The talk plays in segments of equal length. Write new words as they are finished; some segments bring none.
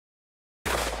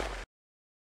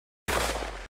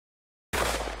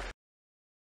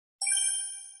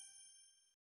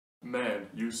Man,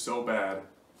 you so bad.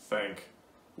 Thank.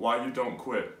 Why you don't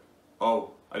quit?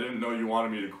 Oh, I didn't know you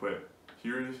wanted me to quit.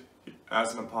 Here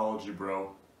as an apology,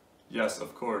 bro. Yes,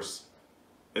 of course.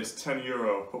 It's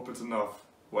 €10. Hope it's enough.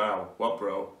 Wow, what,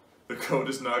 bro? The code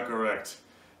is not correct.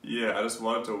 Yeah, I just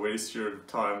wanted to waste your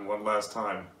time one last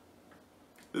time.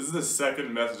 This is the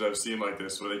second message I've seen like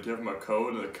this where they give him a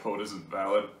code and the code isn't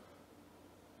valid.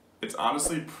 It's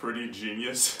honestly pretty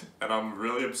genius, and I'm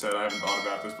really upset I haven't thought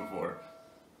about this before.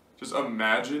 Just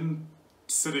imagine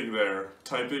sitting there,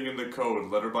 typing in the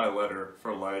code letter by letter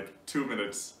for like 2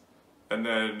 minutes, and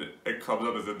then it comes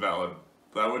up as invalid.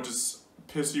 That would just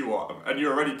piss you off, and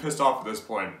you're already pissed off at this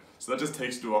point, so that just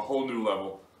takes you to a whole new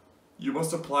level. You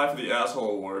must apply for the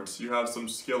asshole awards. You have some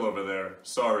skill over there.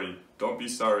 Sorry. Don't be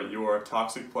sorry. You are a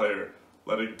toxic player.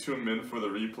 Letting 2 min for the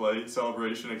replay,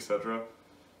 celebration, etc.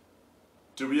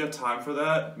 Do we have time for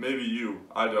that? Maybe you.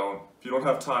 I don't. If you don't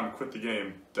have time, quit the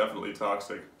game. Definitely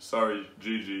toxic. Sorry,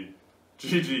 GG.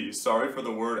 GG. Sorry for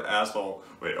the word asshole.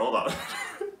 Wait, hold on.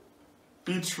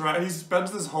 He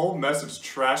spends this whole message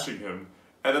trashing him,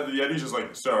 and at the end he's just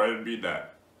like, sorry, I didn't mean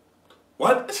that.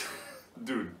 What?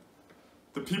 Dude.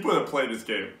 The people that play this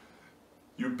game,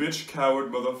 you bitch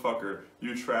coward motherfucker,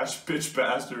 you trash bitch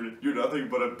bastard, you're nothing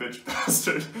but a bitch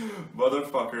bastard,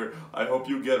 motherfucker, I hope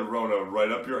you get Rona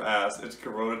right up your ass, it's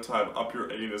Corona time up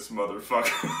your anus,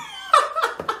 motherfucker.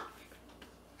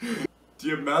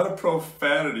 The amount of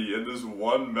profanity in this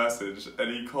one message,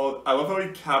 and I love how he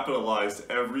capitalized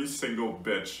every single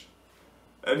bitch.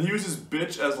 And he uses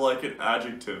bitch as like an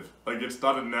adjective. Like it's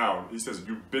not a noun. He says,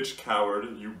 you bitch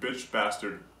coward, you bitch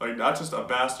bastard. Like not just a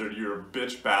bastard, you're a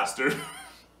bitch bastard.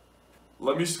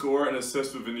 Let me score and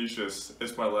assist with Vinicius.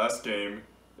 It's my last game.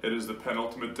 It is the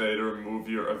penultimate day to remove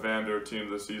your Evander team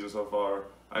of the season so far.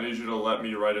 I need you to let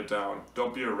me write it down.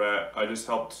 Don't be a rat. I just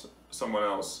helped someone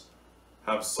else.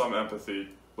 Have some empathy.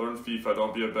 Learn FIFA,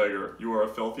 don't be a beggar. You are a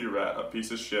filthy rat, a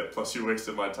piece of shit, plus you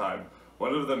wasted my time.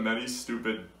 One of the many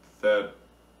stupid that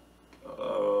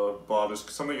there's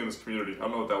something in this community. I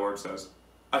don't know what that word says.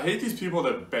 I hate these people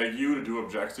that beg you to do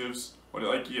objectives when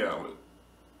you're like, yeah,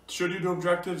 should you do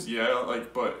objectives? Yeah,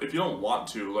 like, but if you don't want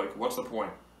to, like, what's the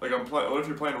point? Like, what if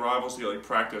you're playing Rivals to get, like,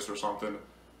 practice or something?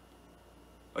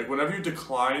 Like, whenever you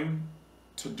decline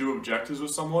to do objectives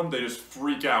with someone, they just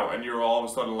freak out, and you're all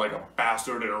of a sudden, like, a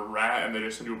bastard and a rat, and they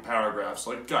just send you paragraphs.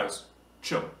 Like, guys,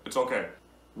 chill. It's okay.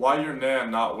 Why your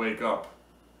nan not wake up?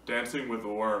 Dancing with the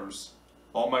worms.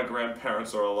 All my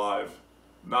grandparents are alive.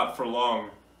 Not for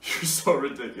long. You're so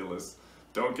ridiculous.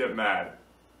 Don't get mad.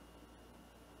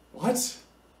 What?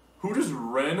 Who just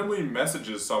randomly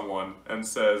messages someone and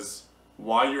says,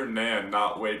 why your nan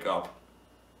not wake up?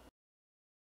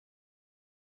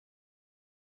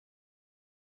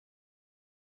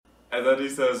 And then he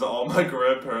says, all my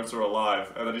grandparents are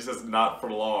alive. And then he says, not for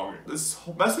long. This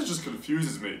whole message just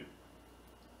confuses me.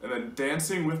 And then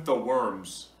dancing with the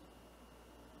worms.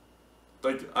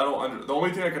 Like, the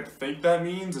only thing I could think that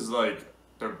means is, like,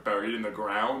 they're buried in the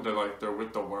ground and, like, they're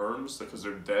with the worms because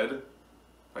they're dead.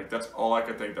 Like, that's all I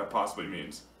could think that possibly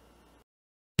means.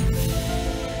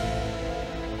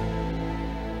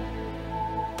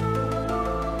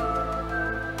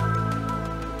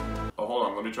 Oh, hold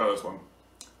on, let me try this one.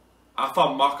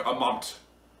 Afamak amant.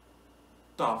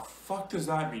 The fuck does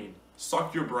that mean?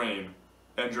 Suck your brain,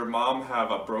 and your mom have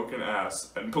a broken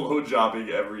ass, and blowjobbing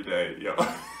every day. Yo.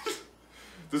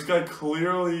 This guy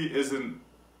clearly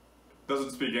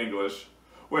doesn't speak English.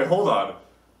 Wait, hold on.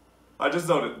 I just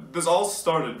noted, this all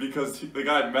started because the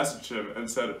guy messaged him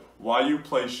and said, why you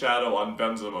play Shadow on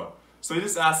Benzema? So he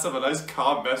just asked him a nice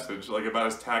calm message, like about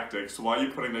his tactics, why are you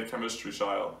putting the chemistry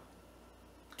style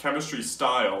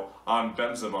on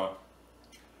Benzema?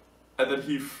 And then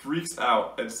he freaks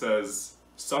out and says,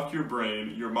 suck your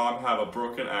brain, your mom have a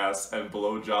broken ass, and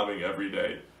blowjobbing every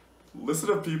day. Listen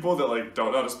to people that like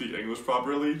don't know how to speak English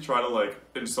properly try to like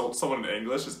insult someone in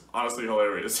English is honestly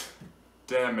hilarious.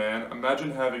 Damn man,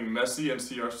 imagine having Messi and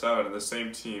CR7 in the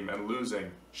same team and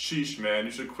losing. Sheesh man,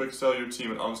 you should quick sell your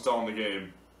team and uninstall the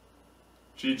game.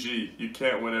 GG, you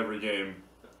can't win every game.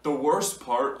 The worst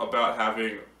part about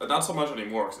having, not so much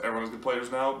anymore because everyone's good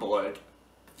players now, but like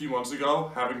a few months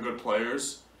ago, having good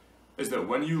players is that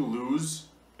when you lose,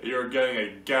 you're getting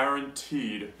a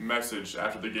guaranteed message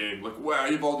after the game. Like, wow,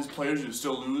 you have all these players, you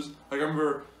still lose? Like, I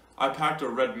remember I packed a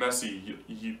red Messi,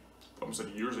 I almost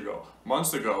said years ago,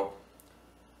 months ago,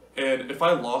 and if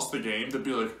I lost the game, they'd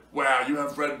be like, wow, you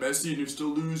have red Messi and you still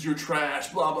lose, you're trash,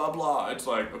 blah, blah, blah. It's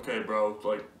like, okay, bro,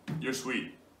 like, you're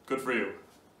sweet. Good for you.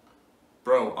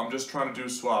 Bro, I'm just trying to do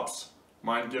swaps.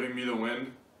 Mind giving me the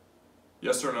win?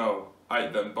 Yes or no?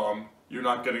 Aight then, bum. You're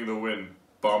not getting the win,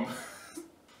 bum.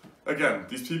 Again,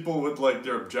 these people with like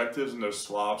their objectives and their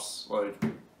swaps, like,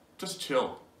 just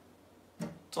chill.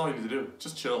 That's all you need to do.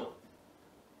 Just chill.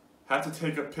 Had to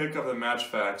take a pic of the match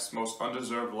facts. Most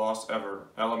undeserved loss ever.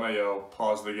 LMAO.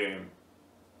 Pause the game.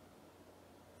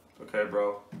 Okay,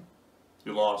 bro.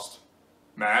 You lost.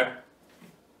 Mad?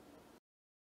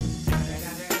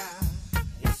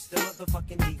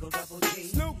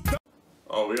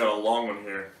 Oh, we got a long one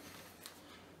here.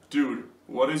 Dude,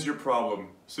 what is your problem?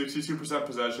 62%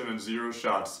 possession and 0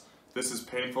 shots. This is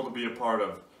painful to be a part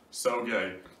of. So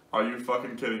gay. Are you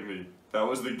fucking kidding me? That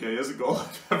was the gayest goal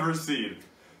I've ever seen.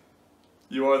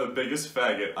 You are the biggest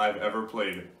faggot I've ever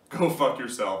played. Go fuck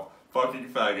yourself. Fucking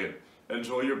faggot.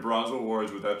 Enjoy your bronze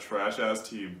awards with that trash ass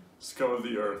team. Scum of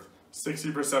the earth.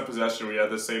 60% possession, we had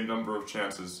the same number of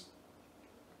chances.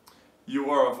 You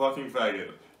are a fucking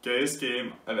faggot. Gayest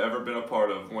game I've ever been a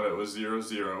part of when it was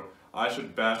 0-0. I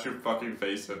should bash your fucking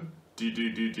face in.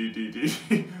 D.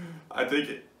 I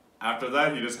think after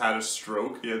that he just had a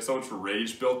stroke. He had so much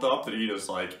rage built up that he just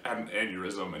like had an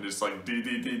aneurysm and just like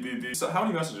D. So how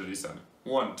many messages did he send?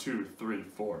 1, 2, 3,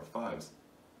 4, 5,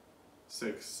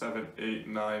 6, 7, 8,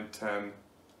 9, 10,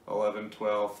 11,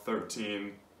 12,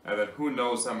 13, and then who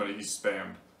knows how many he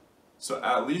spammed. So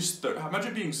at least,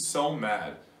 imagine being so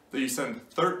mad that you send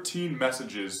 13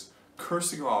 messages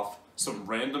cursing off some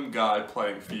random guy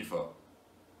playing FIFA.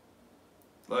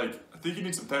 Like, I think you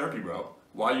need some therapy, bro.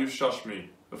 Why you shush me?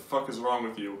 The fuck is wrong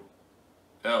with you?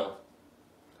 L.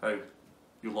 Hey,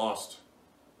 you lost.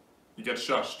 You get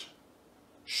shushed.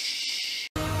 Shh.